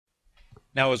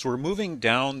Now, as we're moving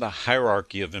down the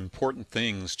hierarchy of important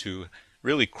things to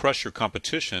really crush your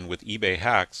competition with eBay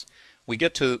hacks, we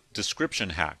get to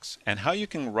description hacks and how you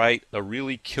can write a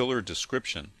really killer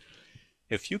description.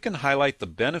 If you can highlight the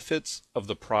benefits of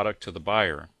the product to the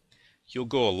buyer, you'll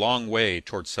go a long way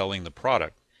towards selling the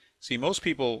product. See, most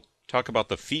people talk about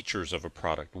the features of a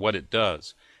product, what it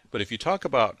does. But if you talk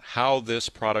about how this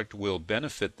product will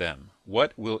benefit them,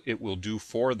 what it will do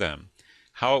for them,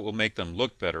 how it will make them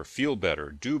look better, feel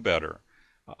better, do better,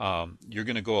 you're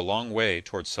going to go a long way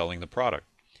towards selling the product.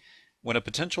 When a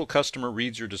potential customer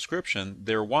reads your description,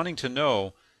 they're wanting to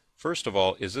know, first of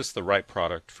all, is this the right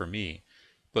product for me?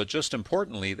 But just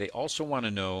importantly, they also want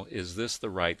to know, is this the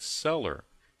right seller?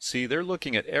 See, they're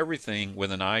looking at everything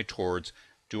with an eye towards,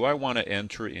 do I want to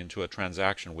enter into a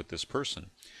transaction with this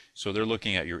person? So they're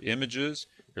looking at your images,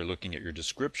 they're looking at your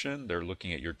description, they're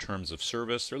looking at your terms of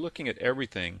service, they're looking at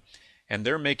everything, and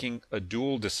they're making a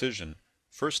dual decision.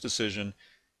 First decision,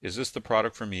 is this the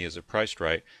product for me? Is it priced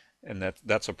right? And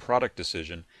that's a product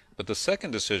decision. But the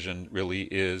second decision really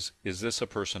is this a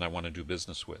person I want to do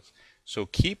business with? So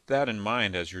keep that in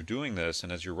mind as you're doing this,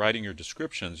 and as you're writing your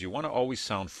descriptions, you want to always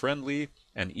sound friendly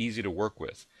and easy to work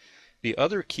with. The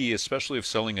other key, especially if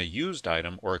selling a used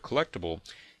item or a collectible,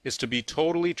 is to be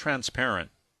totally transparent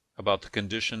about the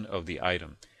condition of the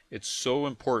item. It's so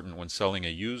important when selling a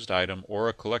used item or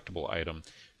a collectible item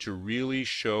to really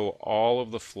show all of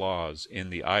the flaws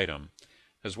in the item,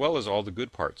 as well as all the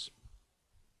good parts.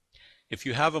 If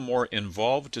you have a more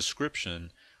involved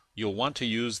description, you'll want to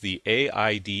use the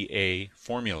AIDA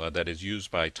formula that is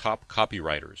used by top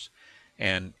copywriters.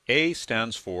 And A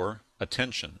stands for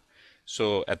attention.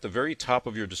 So at the very top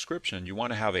of your description, you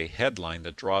want to have a headline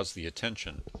that draws the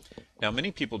attention. Now,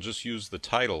 many people just use the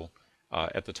title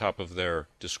at the top of their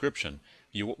description.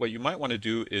 What you might want to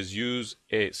do is use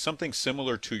something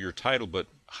similar to your title, but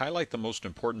highlight the most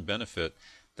important benefit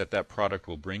that product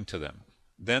will bring to them.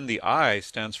 Then the I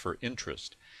stands for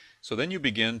interest. So then you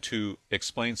begin to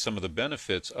explain some of the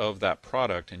benefits of that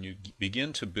product, and you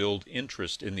begin to build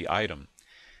interest in the item.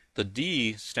 The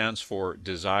D stands for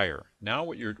desire. Now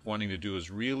what you're wanting to do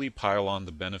is really pile on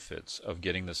the benefits of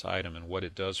getting this item and what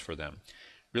it does for them.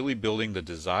 Really building the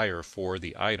desire for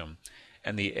the item.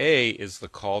 And the A is the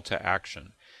call to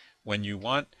action. When you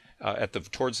want,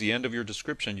 towards the end of your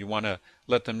description, you want to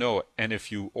let them know, and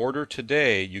if you order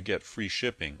today, you get free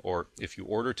shipping. Or if you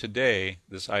order today,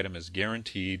 this item is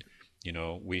guaranteed. You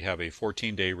know, we have a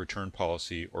 14-day return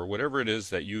policy, or whatever it is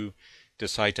that you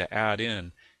decide to add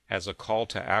in as a call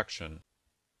to action.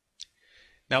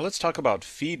 Now let's talk about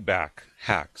feedback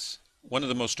hacks. One of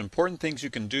the most important things you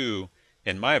can do,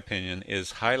 in my opinion,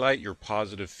 is highlight your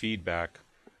positive feedback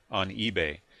on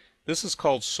eBay. This is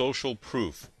called social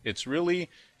proof. It's really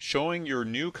showing your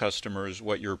new customers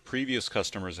what your previous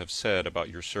customers have said about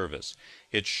your service.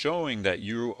 It's showing that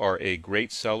you are a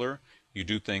great seller, you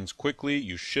do things quickly,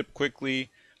 you ship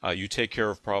quickly, you take care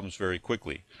of problems very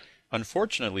quickly.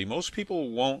 Unfortunately, most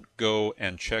people won't go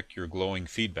and check your glowing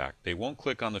feedback. They won't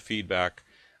click on the feedback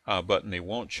button, they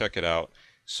won't check it out.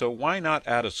 So why not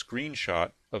add a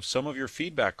screenshot of some of your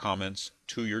feedback comments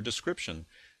to your description,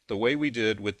 the way we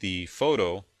did with the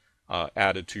photo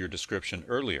added to your description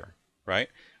earlier, right?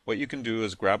 What you can do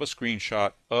is grab a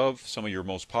screenshot of some of your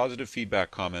most positive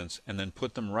feedback comments and then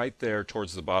put them right there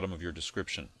towards the bottom of your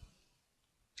description.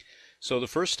 So the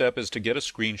first step is to get a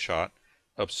screenshot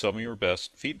of some of your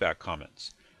best feedback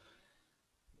comments.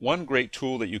 One great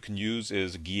tool that you can use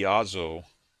is Gyazo,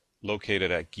 located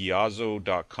at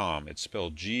gyazo.com. It's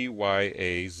spelled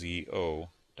Gyazo.com.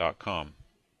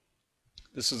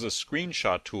 This is a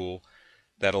screenshot tool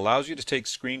that allows you to take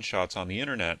screenshots on the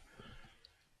internet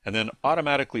and then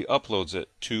automatically uploads it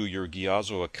to your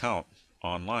Gyazo account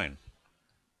online.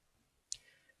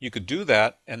 You could do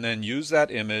that and then use that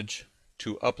image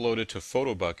to upload it to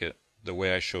PhotoBucket the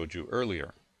way I showed you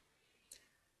earlier.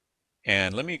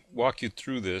 And let me walk you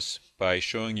through this by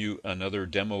showing you another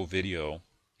demo video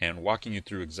and walking you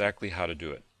through exactly how to do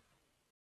it.